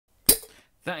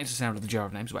That is the sound of the jar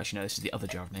of names. Well, actually, no, this is the other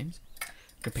jar of names.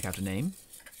 Go pick out a name.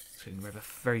 Soon we're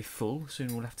very full.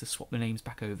 Soon we'll have to swap the names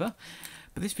back over.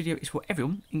 But this video is for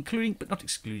everyone, including but not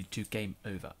excluded to Game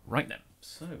Over. Right then.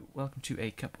 So, welcome to a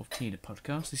Cup of Tea in a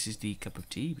podcast. This is the cup of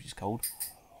tea, which is cold.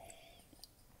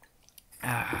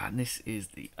 And this is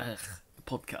the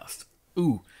podcast.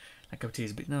 Ooh, that cup of tea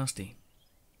is a bit nasty.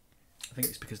 I think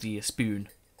it's because the spoon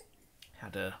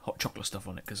had hot chocolate stuff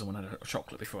on it, because someone had a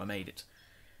chocolate before I made it.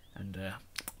 And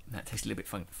that tasted a little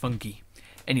bit funky.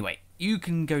 Anyway, you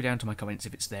can go down to my comments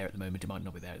if it's there at the moment. It might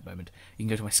not be there at the moment. You can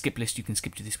go to my skip list. You can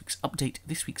skip to this week's update,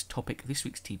 this week's topic, this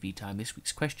week's TV time, this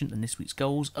week's question, and this week's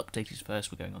goals. Update is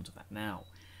first. We're going on to that now.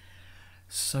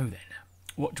 So then,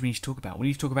 what do we need to talk about? We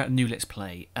need to talk about a new Let's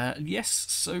Play. Yes,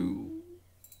 so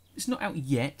it's not out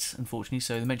yet, unfortunately,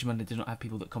 so the Mention Monday does not have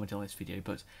people that comment on this video,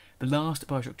 but the last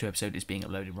Bioshock 2 episode is being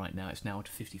uploaded right now. It's now at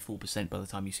 54%. By the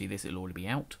time you see this, it'll already be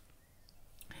out.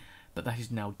 But that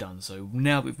is now done, so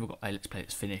now that we've got a Let's Play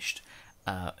that's finished,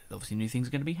 obviously new things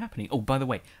are going to be happening. Oh, by the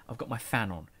way, I've got my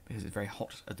fan on, because it's very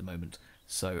hot at the moment,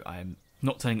 so I'm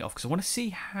not turning it off, because I want to see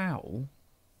how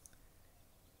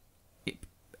it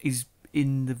is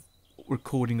in the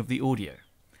recording of the audio,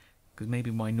 because maybe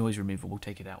my noise removal will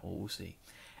take it out, or we'll see.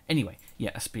 Anyway,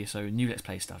 yeah, so new Let's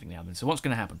Play is starting now then. So what's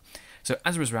going to happen? So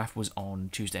Asura's Wrath was on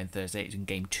Tuesday and Thursday. It's in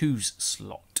Game 2's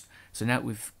slot. So now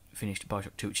we've finished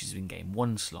Bioshock 2, which is in Game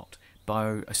 1 slot.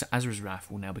 Asura's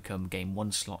Wrath will now become Game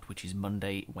 1 slot, which is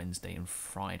Monday, Wednesday and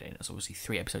Friday. And that's obviously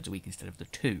 3 episodes a week instead of the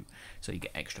 2. So you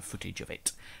get extra footage of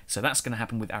it. So that's going to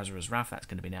happen with Asura's Wrath. That's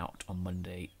going to be out on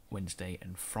Monday, Wednesday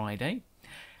and Friday.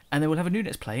 And then we'll have a new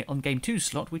Let's Play on Game 2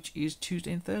 slot, which is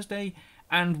Tuesday and Thursday.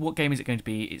 And what game is it going to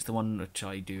be? It's the one which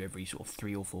I do every sort of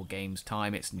 3 or 4 games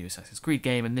time. It's a new Assassin's Creed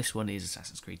game, and this one is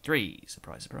Assassin's Creed 3.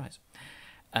 Surprise, surprise.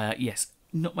 Yes,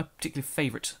 not my particular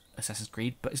favourite Assassin's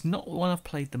Creed, but it's not the one I've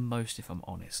played the most, if I'm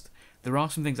honest. There are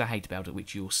some things I hate about it,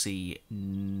 which you'll see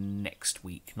next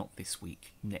week. Not this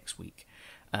week, next week.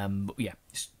 But yeah,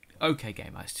 it's okay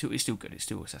game. It's still good. It's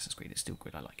still Assassin's Creed. It's still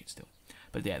good. I like it still.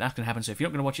 But yeah, that's going to happen. So if you're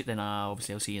not going to watch it, then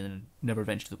obviously I'll see you in another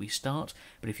adventure that we start.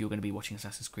 But if you're going to be watching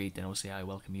Assassin's Creed, then obviously I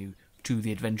welcome you to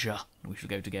the adventure. We shall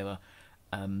go together.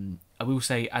 I will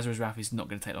say Asura's Wrath is not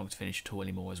going to take long to finish at all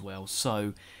anymore as well.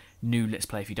 So new Let's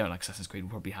Play, if you don't like Assassin's Creed,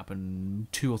 will probably happen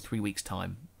 2 or 3 weeks'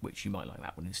 time, which you might like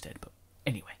that one instead. But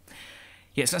anyway,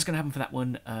 yeah, so that's going to happen for that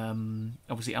one.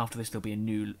 Obviously after this there'll be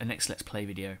a next Let's Play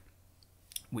video,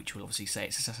 which will obviously say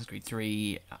it's Assassin's Creed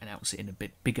 3, announce it in a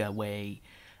bit bigger way.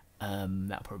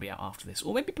 That'll probably be out after this,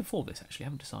 or maybe before this, actually. I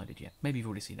haven't decided yet. Maybe you've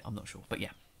already seen it, I'm not sure. But yeah,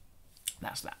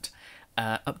 that's that.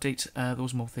 Update, there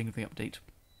was more thing of the update.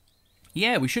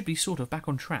 Yeah, we should be sort of back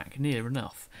on track, near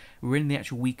enough. We're in the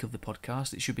actual week of the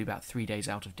podcast. It should be about 3 days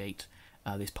out of date.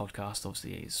 This podcast,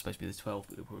 obviously, is supposed to be the 12th,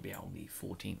 but it'll probably be out on the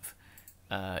 14th.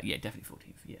 Yeah, definitely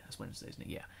 14th. Yeah, that's Wednesday, isn't it?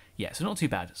 Yeah. Yeah, so not too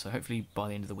bad. So hopefully by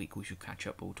the end of the week we should catch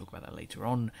up, but we'll talk about that later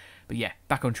on. But yeah,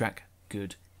 back on track.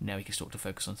 Good. Now we can start to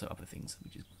focus on some other things,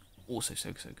 which is also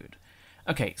so good.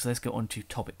 Okay, so let's go on to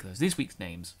topic, because this week's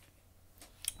names.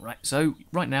 Right, so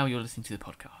right now you're listening to the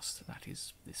podcast. That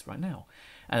is this right now.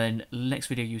 And then the next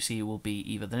video you see will be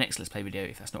either the next Let's Play video,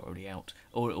 if that's not already out,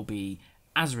 or it'll be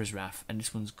Asura's Wrath, and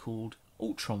this one's called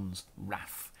Ultron's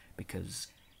Wrath, because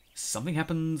something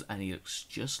happens and he looks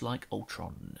just like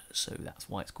Ultron, so that's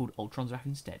why it's called Ultron's Wrath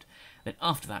instead. Then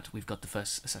after that we've got the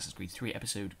first Assassin's Creed 3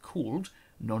 episode called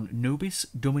Non Nobis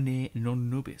Domine Non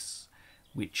Nobis,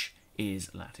 which is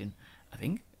Latin, I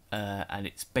think, and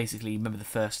it's basically, remember the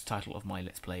first title of my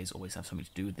Let's Plays always have something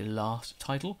to do with the last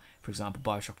title. For example,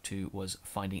 Bioshock 2 was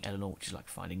Finding Eleanor, which is like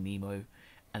Finding Nemo,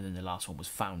 and then the last one was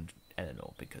Found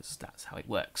Eleanor, because that's how it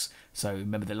works. So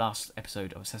remember the last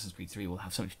episode of Assassin's Creed 3 will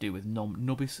have something to do with Non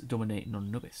Nobis Domine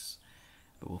Non Nobis,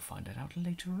 but we'll find that out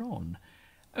later on.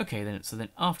 Okay, then, so then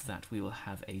after that we will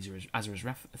have Asura's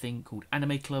Wrath, a thing called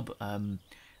Anime Club.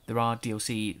 There are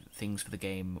DLC things for the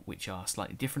game which are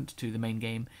slightly different to the main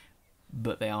game,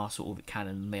 but they are sort of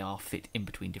canon, they are fit in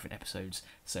between different episodes,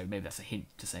 so maybe that's a hint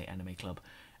to say Anime Club.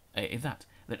 If that.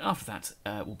 Then after that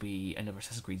will be another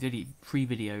Assassin's Creed 3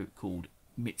 video called,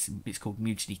 it's called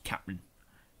Mutiny Captain,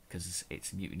 because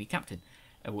it's Mutiny Captain.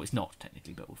 Well, it's not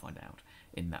technically, but we'll find out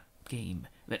in that game.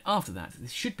 Then after that,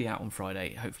 this should be out on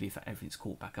Friday, hopefully if everything's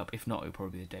caught back up. If not, it'll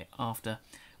probably be the day after.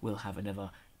 We'll have another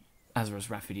Asura's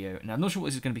Wrath video. Now, I'm not sure what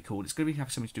this is going to be called. It's going to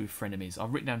have something to do with frenemies.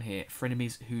 I've written down here,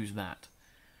 frenemies, who's that?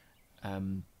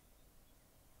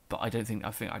 But I think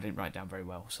I didn't write it down very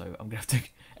well, so I'm going to have to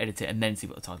edit it and then see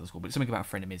what the title is called. But it's something about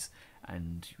frenemies,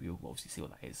 and you'll obviously see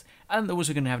what that is. And we're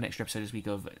also going to have an extra episode this week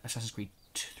of Assassin's Creed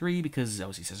 3, because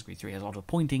obviously Assassin's Creed 3 has a lot of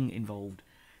pointing involved,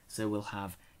 so we'll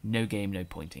have no game, no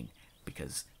pointing,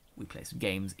 because we play some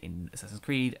games in Assassin's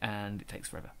Creed, and it takes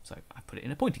forever. So I put it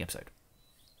in a pointing episode.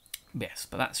 Yes,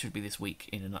 but that should be this week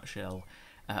in a nutshell.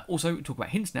 Also, talk about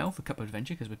hints now for Cuphead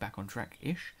Adventure, because we're back on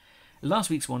track-ish. Last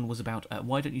week's one was about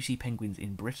why don't you see penguins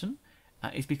in Britain?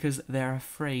 It's because they're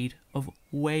afraid of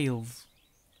whales.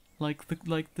 Like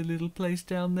the little place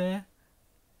down there,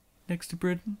 next to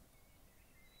Britain.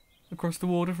 Across the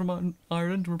water from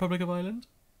Ireland, Republic of Ireland.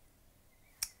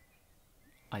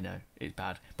 I know, it's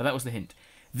bad, but that was the hint.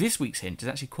 This week's hint is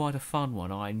actually quite a fun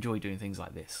one. I enjoy doing things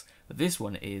like this. But this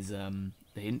one is, the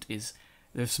hint is,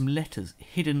 there's some letters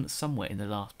hidden somewhere in the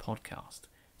last podcast.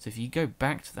 So if you go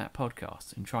back to that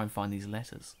podcast and try and find these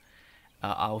letters,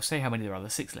 I'll say how many there are,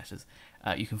 there's 6 letters.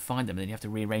 You can find them and then you have to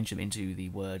rearrange them into the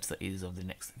words that is of the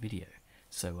next video.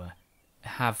 So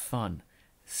have fun.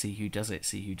 See who does it,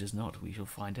 see who does not. We shall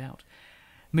find out.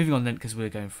 Moving on then, because we're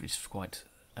going through this quite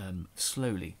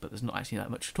slowly, but there's not actually that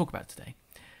much to talk about today.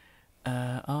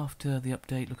 After the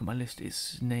update, look at my list,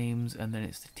 it's names, and then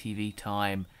it's the TV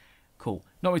time. Cool.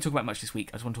 Not really talk about much this week.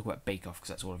 I just want to talk about Bake Off, because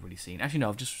that's all I've really seen. Actually, no,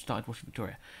 I've just started watching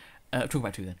Victoria. Talk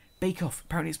about 2 then. Bake Off.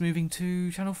 Apparently it's moving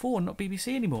to Channel 4, not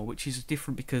BBC anymore, which is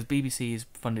different because BBC is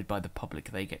funded by the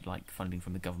public. They get like funding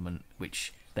from the government,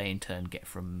 which they in turn get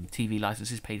from TV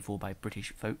licenses paid for by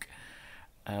British folk.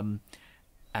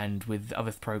 And with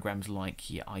other programmes like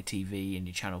your ITV and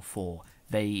your Channel 4,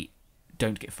 they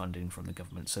don't get funding from the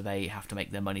government, so they have to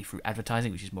make their money through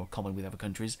advertising, which is more common with other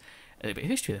countries. A little bit of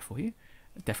history there for you.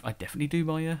 I definitely do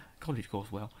my college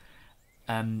course well.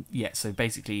 Yeah, so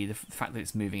basically the fact that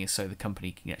it's moving is so the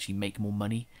company can actually make more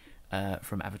money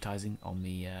from advertising on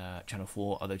the Channel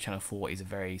 4, although Channel 4 is a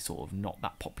very sort of not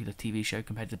that popular TV show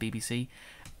compared to the BBC.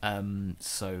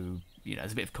 So, you know,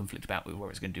 there's a bit of conflict about whether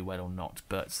it's going to do well or not,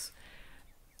 but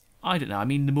I don't know. I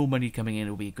mean, the more money coming in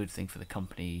will be a good thing for the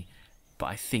company, but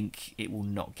I think it will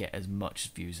not get as much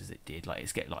views as it did. Like,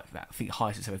 it's getting like that. I think the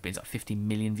highest it's ever been is like 50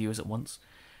 million viewers at once,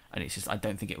 and it's just, I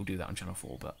don't think it will do that on Channel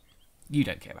 4, but you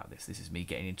don't care about this. This is me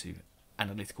getting into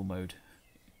analytical mode.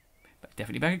 But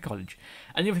definitely back at college.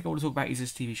 And the other thing I want to talk about is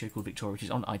this TV show called Victoria, which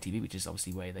is on ITV, which is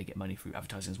obviously where they get money through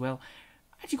advertising as well.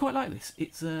 I actually quite like this.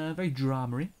 It's very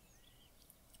drama-y.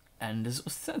 And there's a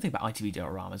certain thing about ITV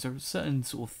dramas. There's a certain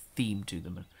sort of theme to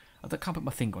them. I can't put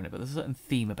my finger on it, but there's a certain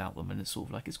theme about them, and it's sort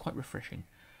of like, it's quite refreshing.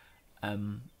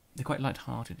 They're quite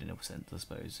light-hearted in a sense, I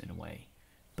suppose, in a way.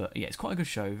 But yeah, it's quite a good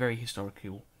show, very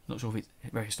historical. Not sure if it's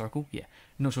very historical, yeah.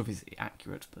 Not sure if it's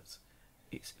accurate, but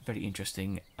it's very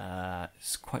interesting.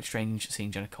 It's quite strange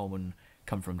seeing Jenna Coleman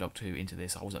come from Doctor Who into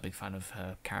this. I wasn't a big fan of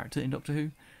her character in Doctor Who,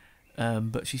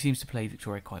 but she seems to play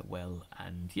Victoria quite well,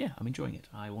 and yeah, I'm enjoying it.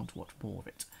 I want to watch more of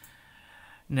it.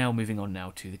 Now, moving on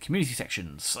now to the community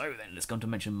section. So then, let's go on to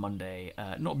Mention Monday.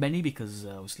 Not many, because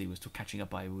obviously we're still catching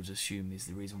up, I would assume is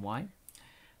the reason why.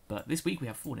 But this week we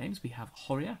have 4 names. We have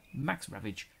Horia, Max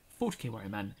Ravage, 40k Warrior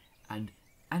Man, and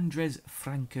Andres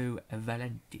Franco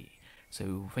Valenti.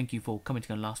 So thank you for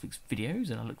commenting on last week's videos,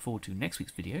 and I look forward to next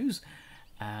week's videos.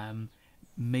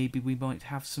 Maybe we might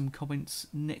have some comments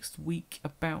next week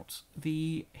about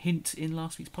the hint in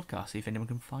last week's podcast, if anyone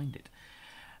can find it.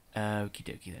 Okie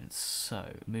dokie then. So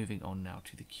moving on now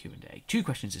to the Q&A. 2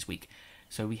 questions this week.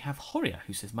 So we have Horia,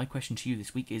 who says, my question to you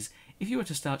this week is, if you were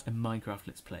to start a Minecraft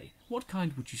Let's Play, what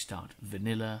kind would you start?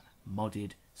 Vanilla,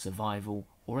 modded, survival,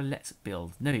 or a Let's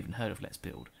Build? Never even heard of Let's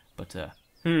Build, but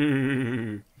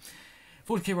 40k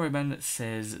Warrior Man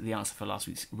says the answer for last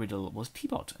week's riddle was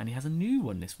T-Bot, and he has a new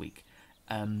one this week.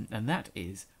 And that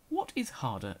is, what is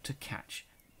harder to catch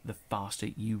the faster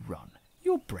you run?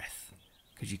 Your breath.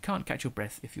 Because you can't catch your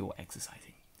breath if you're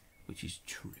exercising, which is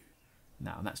true.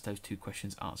 Now, that's those 2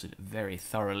 questions answered very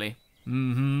thoroughly.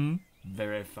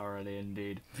 Very thoroughly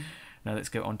indeed. Now let's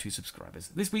go on to subscribers.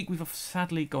 This week we've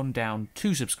sadly gone down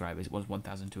 2 subscribers. It was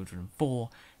 1,204.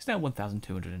 It's now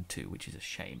 1,202, which is a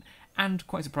shame. And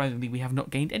quite surprisingly, we have not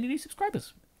gained any new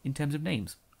subscribers in terms of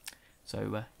names.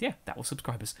 So, yeah, that was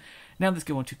subscribers. Now let's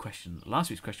go on to questions. Last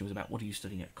week's question was about what are you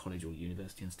studying at college or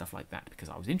university and stuff like that, because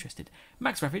I was interested.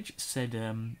 Max Ravage said,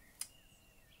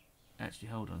 actually,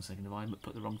 hold on a second, have I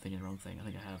put the wrong thing in the wrong thing? I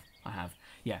think I have.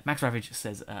 Yeah, Max Ravage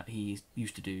says he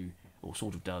used to do, or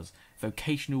sort of does,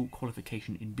 vocational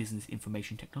qualification in business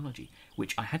information technology,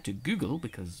 which I had to Google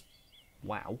because,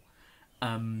 wow.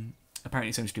 Apparently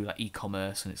it's something to do with like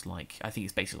e-commerce, and it's like, I think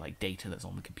it's basically like data that's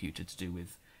on the computer to do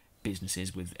with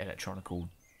businesses with electronical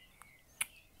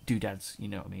doodads, you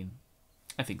know what I mean?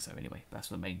 I think so anyway. That's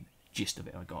the main gist of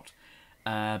it I got.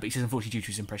 But he says, unfortunately, due to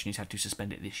his impression, he's had to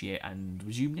suspend it this year and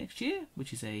resume next year,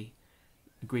 which is a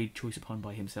agreed choice upon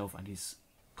by himself and his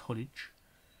college.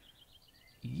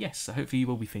 Yes, so hopefully you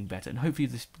will be feeling better, and hopefully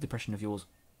this depression of yours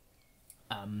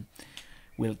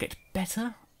will get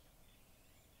better.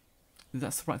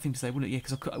 That's the right thing to say, wouldn't it? Yeah,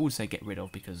 because I would say get rid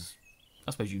of, because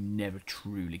I suppose you never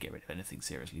truly get rid of anything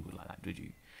seriously like that, did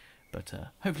you? But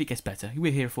hopefully it gets better.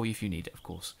 We're here for you if you need it, of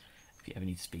course. If you ever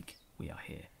need to speak, we are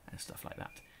here, and stuff like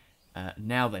that.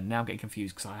 Now I'm getting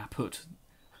confused, because I put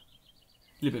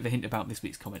a little bit of a hint about this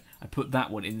week's comment. I put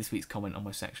that one in this week's comment on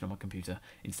my section on my computer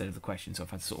instead of the question, so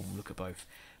I've had to sort of look at both.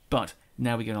 But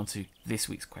now we're going on to this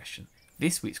week's question.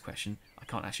 This week's question, I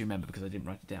can't actually remember because I didn't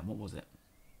write it down. What was it?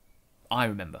 I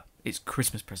remember. It's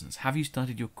Christmas presents. Have you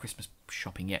started your Christmas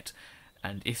shopping yet?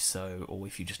 And if so, or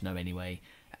if you just know anyway,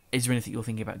 is there anything you're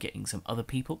thinking about getting some other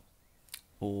people?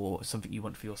 Or something you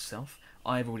want for yourself?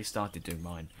 I've already started doing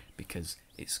mine because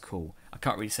it's cool. I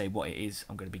can't really say what it is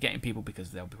I'm going to be getting people because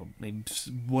they'll be probably,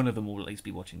 one of them will at least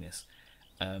be watching this.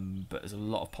 But there's a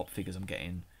lot of pop figures I'm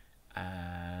getting,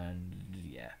 and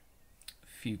yeah, a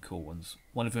few cool ones.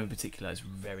 One of them in particular is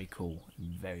very cool,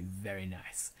 and very, very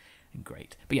nice and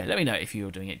great. But yeah, let me know if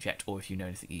you're doing it yet, or if you know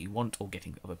anything you want, or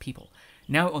getting other people.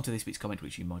 Now onto this week's comment,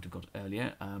 which you might have got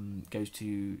earlier. Goes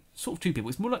to sort of two people.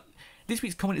 It's more like this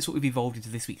week's comment is sort of evolved into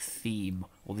this week's theme,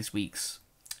 or this week's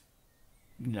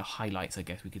highlights, I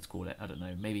guess we could call it. I don't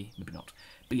know, maybe not.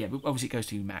 But yeah, obviously it goes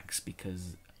to Max,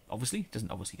 because obviously it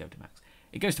doesn't obviously go to Max.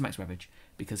 It goes to Max Ravage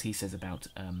because he says about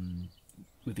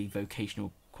with the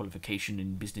vocational qualification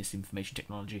in business information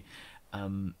technology.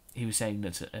 He was saying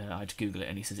that I had to Google it,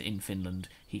 and he says in Finland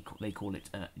they call it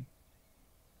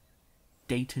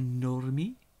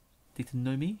datanormi,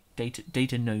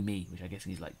 which I guess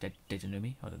is like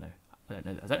datanormi. I don't know. I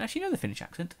don't actually know the Finnish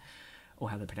accent or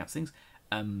how they pronounce things.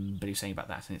 But he was saying about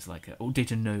that, and it's like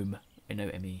datanome,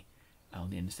 N-O-M-E, on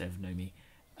the end instead of nomi.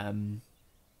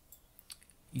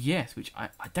 Yes, which I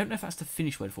don't know if that's the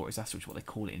Finnish word for it. Is that's what they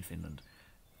call it in Finland.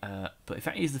 But if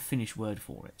that is the Finnish word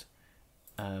for it,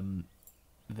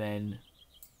 then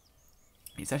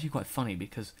it's actually quite funny,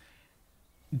 because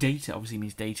data obviously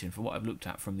means data, and from what I've looked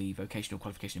at from the vocational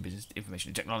qualification in business information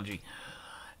and technology,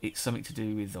 it's something to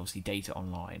do with obviously data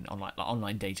online.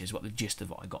 Online data is what the gist of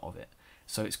what I got of it.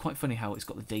 So it's quite funny how it's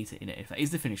got the data in it. If that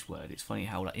is the Finnish word, it's funny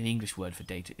how an English word for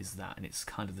data is that, and it's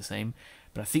kind of the same.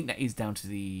 But I think that is down to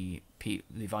the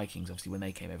Vikings, obviously, when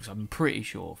they came over. So I'm pretty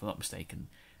sure, if I'm not mistaken,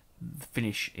 the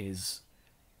Finnish is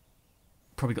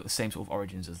probably got the same sort of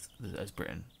origins as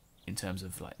Britain in terms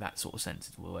of like that sort of sense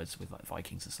of words with like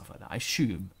Vikings and stuff like that. I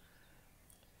assume.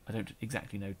 I don't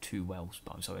exactly know too well,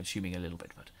 but I'm assuming a little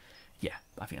bit. But yeah,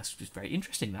 I think that's just very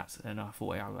interesting. And I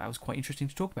thought that was quite interesting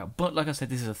to talk about. But like I said,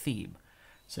 this is a theme.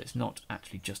 So it's not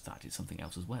actually just that, it's something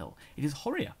else as well. It is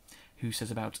Horia, who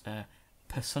says about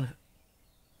Persephone,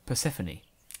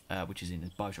 which is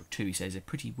in Bioshock 2. He says a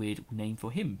pretty weird name for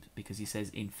him, because he says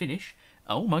in Finnish,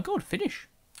 oh my god, Finnish.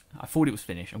 I thought it was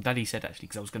Finnish. I'm glad he said, actually,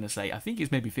 because I was going to say, I think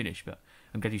it's maybe Finnish, but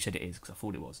I'm glad you said it is, because I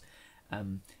thought it was.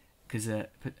 Because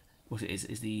what it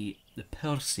is the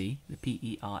Persi, the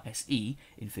P-E-R-S-E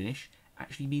in Finnish,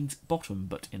 actually means bottom,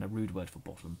 but in a rude word for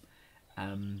bottom.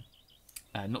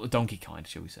 Not the donkey kind,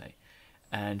 shall we say.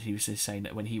 And he was just saying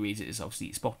that when he reads it, it's obviously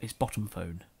it's bottom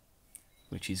phone,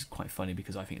 which is quite funny,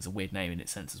 because I think it's a weird name in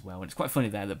its sense as well. And it's quite funny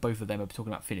there that both of them are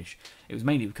talking about Finnish. It was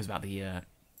mainly because about the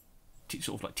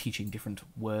sort of like teaching different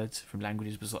words from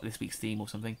languages was like this week's theme or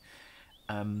something.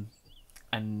 And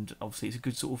obviously it's a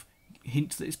good sort of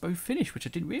hint that it's both Finnish, which I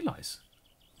didn't realise.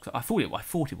 I thought it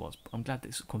was, but I'm glad that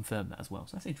it's confirmed that as well.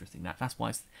 So that's interesting. That's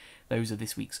why those are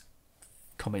this week's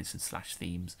comments and /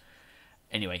 themes.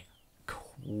 Anyway,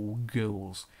 cool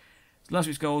goals. Last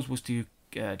week's goals was to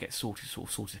get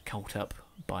sorted caught up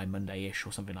by Monday-ish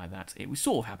or something like that. It was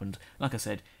sort of happened. Like I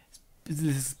said,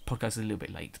 this podcast is a little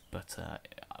bit late, but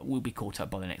we'll be caught up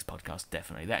by the next podcast,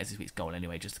 definitely. That is this week's goal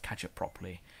anyway, just to catch up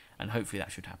properly. And hopefully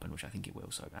that should happen, which I think it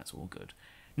will, so that's all good.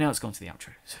 Now let's go on to the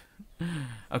outro.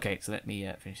 Okay, so let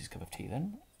me finish this cup of tea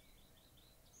then.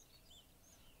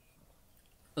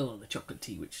 Oh, the chocolate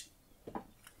tea, which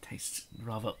tastes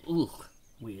rather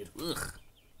weird. Ugh.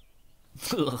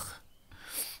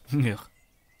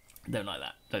 Don't like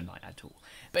that. Don't like that at all.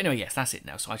 But anyway, yes, that's it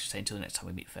now. So I should say until the next time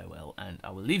we meet, farewell. And I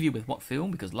will leave you with what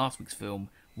film, because last week's film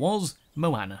was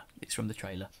Moana. It's from the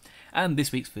trailer. And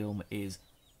this week's film is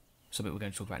something we're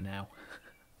going to talk about now.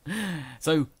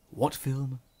 So, what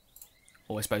film?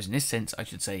 Or I suppose in this sense, I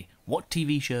should say, what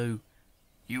TV show?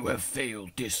 You have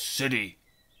failed this city.